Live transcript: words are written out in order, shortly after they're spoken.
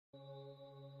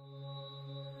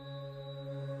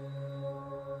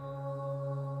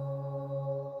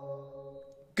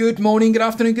Good morning, good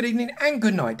afternoon, good evening, and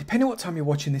good night, depending on what time you're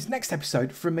watching this next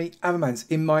episode from me, Avomance,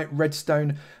 in my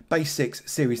Redstone Basics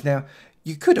series. Now,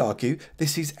 you could argue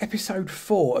this is episode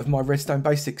 4 of my Redstone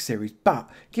Basics series, but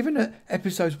given that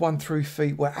episodes 1 through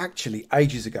 3 were actually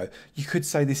ages ago, you could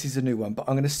say this is a new one, but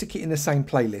I'm going to stick it in the same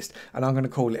playlist, and I'm going to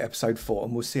call it episode 4,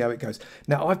 and we'll see how it goes.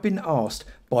 Now, I've been asked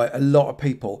by a lot of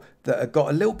people that have got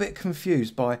a little bit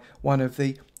confused by one of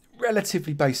the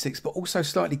relatively basics but also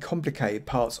slightly complicated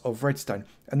parts of Redstone,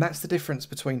 and that's the difference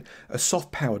between a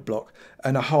soft powered block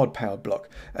and a hard powered block.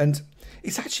 And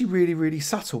it's actually really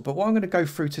subtle, but what I'm going to go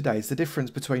through today is the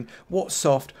difference between what's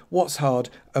soft, what's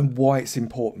hard, and why it's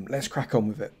important. Let's crack on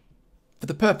with it. For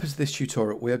the purpose of this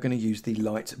tutorial, we are going to use the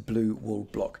light blue wool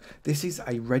block. This is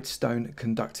a redstone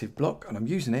conductive block, and I'm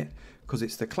using it because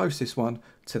it's the closest one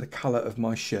to the colour of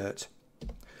my shirt.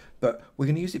 But we're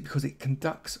going to use it because it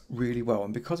conducts really well,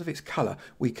 and because of its colour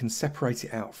we can separate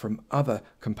it out from other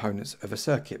components of a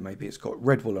circuit. Maybe it's got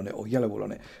red wool on it or yellow wool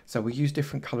on it, so we use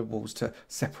different coloured wools to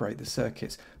separate the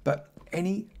circuits. But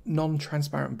any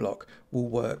non-transparent block will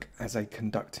work as a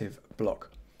conductive block.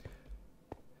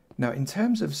 Now, in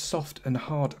terms of soft and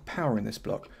hard power in this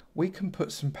block, we can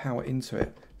put some power into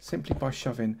it simply by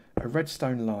shoving a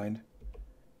redstone line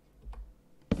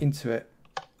into it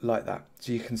like that.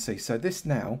 So you can see, so this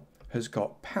now has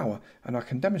got power, and I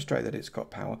can demonstrate that it's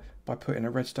got power by putting a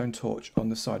redstone torch on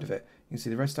the side of it. You can see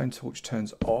the redstone torch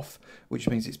turns off, which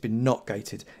means it's been not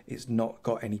gated. It's not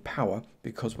got any power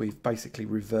because we've basically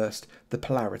reversed the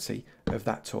polarity of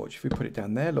that torch. If we put it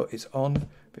down there, look, it's on,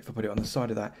 but if I put it on the side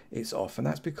of that, it's off, and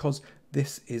that's because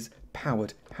this is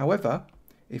powered. However,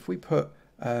 if we put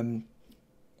a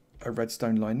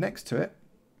redstone line next to it,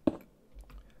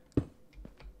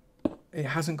 it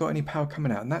hasn't got any power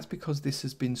coming out, and that's because this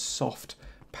has been soft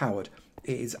powered.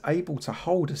 It is able to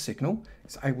hold a signal,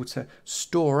 it's able to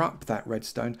store up that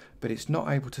redstone, but it's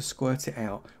not able to squirt it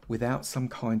out without some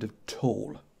kind of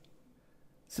tool.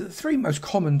 So the three most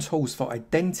common tools for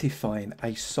identifying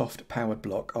a soft powered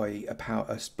block, i.e. a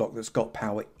block that's got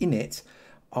power in it,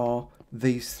 are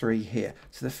these three here.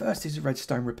 So the first is a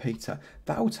redstone repeater.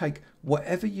 That will take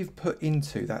whatever you've put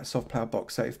into that soft power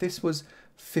box. So if this was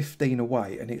 15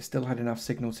 away and it still had enough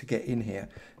signal to get in here,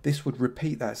 this would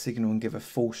repeat that signal and give a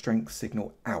full strength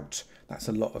signal out. That's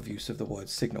a lot of use of the word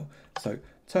signal. So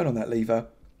turn on that lever,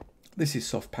 this is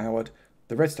soft powered,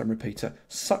 the redstone repeater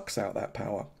sucks out that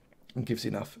power and gives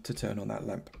enough to turn on that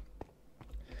lamp.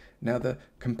 Now the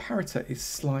comparator is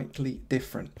slightly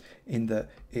different in that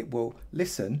it will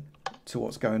listen to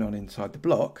what's going on inside the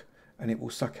block and it will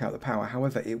suck out the power.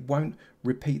 However, it won't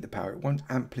repeat the power, it won't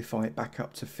amplify it back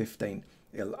up to 15.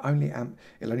 It'll only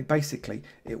basically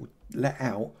it will let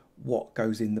out what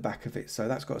goes in the back of it. So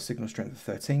that's got a signal strength of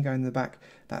 13 going in the back.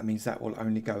 That means that will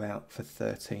only go out for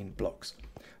 13 blocks.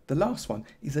 The last one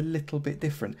is a little bit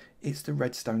different. It's the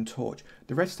redstone torch.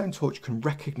 The redstone torch can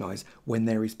recognize when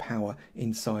there is power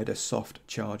inside a soft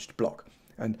charged block.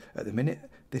 And at the minute,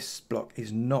 this block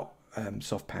is not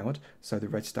soft powered, so the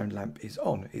redstone lamp is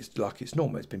on. It's like it's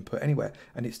normal, it's been put anywhere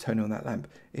and it's turning on that lamp.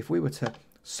 If we were to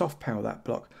soft power that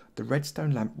block, the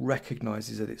redstone lamp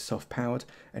recognizes that it's soft powered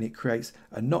and it creates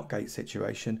a not gate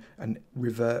situation and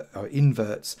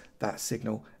inverts that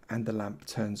signal and the lamp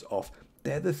turns off.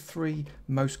 They're the three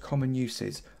most common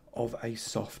uses of a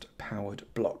soft powered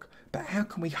block. But how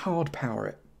can we hard power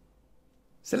it?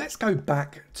 So let's go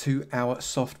back to our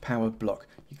soft powered block.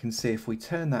 You can see if we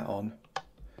turn that on,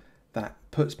 that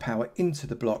puts power into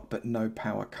the block, but no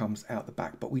power comes out the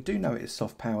back. But we do know it is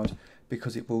soft powered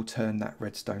because it will turn that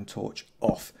redstone torch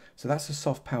off. So that's a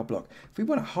soft power block. If we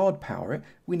want to hard power it,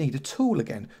 we need a tool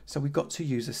again. So we've got to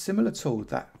use a similar tool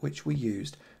that which we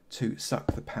used to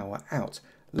suck the power out.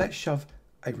 Let's shove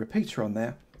a repeater on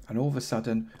there, and all of a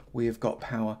sudden we have got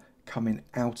power coming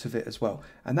out of it as well.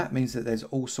 And that means that there's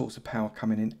all sorts of power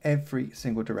coming in every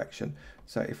single direction.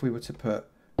 So if we were to put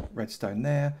redstone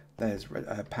there, there's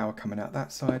power coming out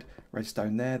that side,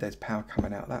 redstone there, there's power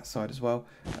coming out that side as well.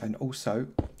 And also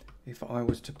if I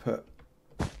was to put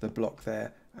the block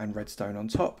there and redstone on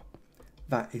top,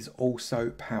 that is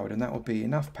also powered, and that would be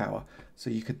enough power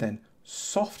so you could then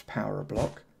soft power a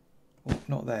block,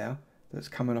 not there, that's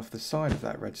coming off the side of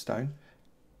that redstone,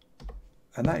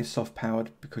 and that is soft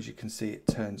powered because you can see it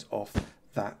turns off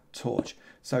that torch.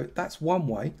 So that's one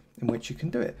way in which you can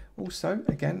do it. Also,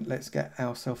 again, let's get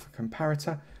ourselves a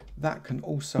comparator that can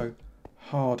also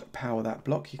hard power that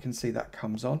block. You can see that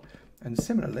comes on, and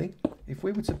similarly if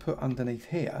we were to put underneath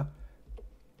here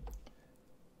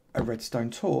a redstone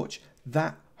torch,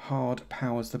 that hard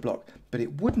powers the block, but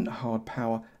it wouldn't hard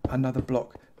power another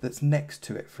block that's next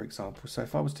to it, for example. So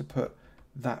if I was to put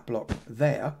that block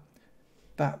there,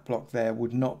 that block there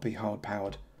would not be hard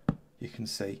powered. You can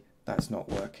see that's not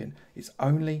working. It's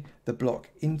only the block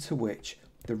into which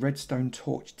the redstone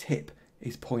torch tip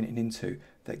is pointing into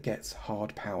that gets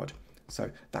hard powered.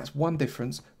 So that's one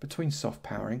difference between soft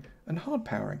powering and hard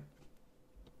powering.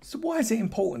 So why is it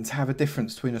important to have a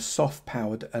difference between a soft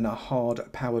powered and a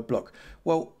hard powered block?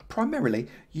 Well, primarily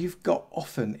you've got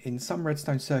often in some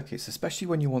redstone circuits, especially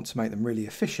when you want to make them really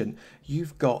efficient,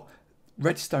 you've got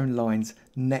redstone lines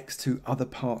next to other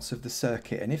parts of the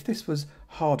circuit, and if this was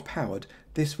hard powered,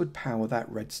 this would power that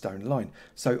redstone line.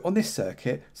 So on this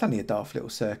circuit, it's only a daft little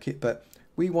circuit, but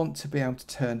we want to be able to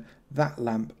turn that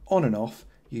lamp on and off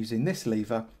using this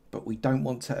lever, but we don't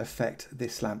want to affect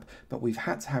this lamp. But we've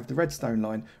had to have the redstone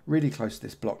line really close to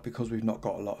this block because we've not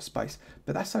got a lot of space.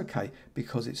 But that's okay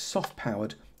because it's soft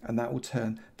powered, and that will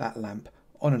turn that lamp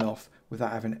on and off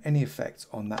without having any effect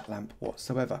on that lamp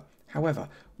whatsoever. However,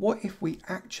 what if we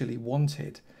actually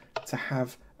wanted to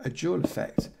have a dual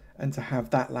effect and to have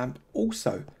that lamp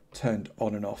also turned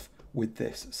on and off with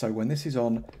this? So when this is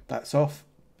on, that's off,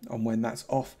 and when that's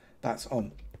off, that's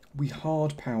on. We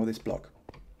hard power this block.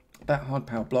 That hard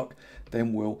power block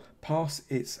then will pass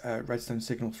its redstone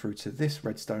signal through to this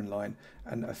redstone line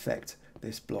and affect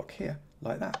this block here,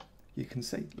 like that. You can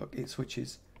see, look, it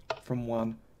switches from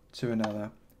one to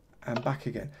another and back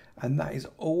again. And that is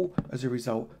all as a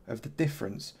result of the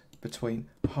difference between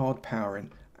hard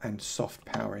powering and soft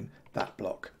powering that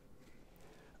block.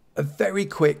 A very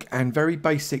quick and very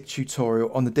basic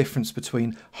tutorial on the difference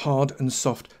between hard and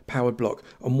soft powered block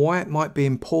and why it might be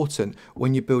important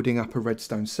when you're building up a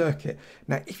redstone circuit.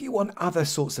 Now, if you want other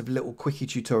sorts of little quickie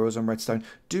tutorials on redstone,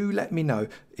 do let me know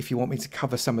if you want me to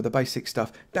cover some of the basic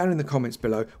stuff down in the comments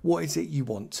below. What is it you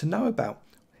want to know about?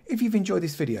 If you've enjoyed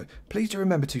this video, please do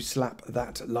remember to slap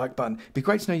that like button. It'd be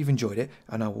great to know you've enjoyed it,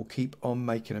 and I will keep on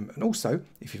making them. And also,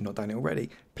 if you've not done it already,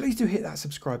 please do hit that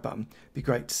subscribe button. It'd be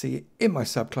great to see you in my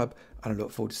sub club, and I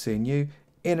look forward to seeing you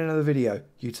in another video.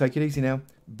 You take it easy now.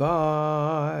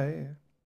 Bye.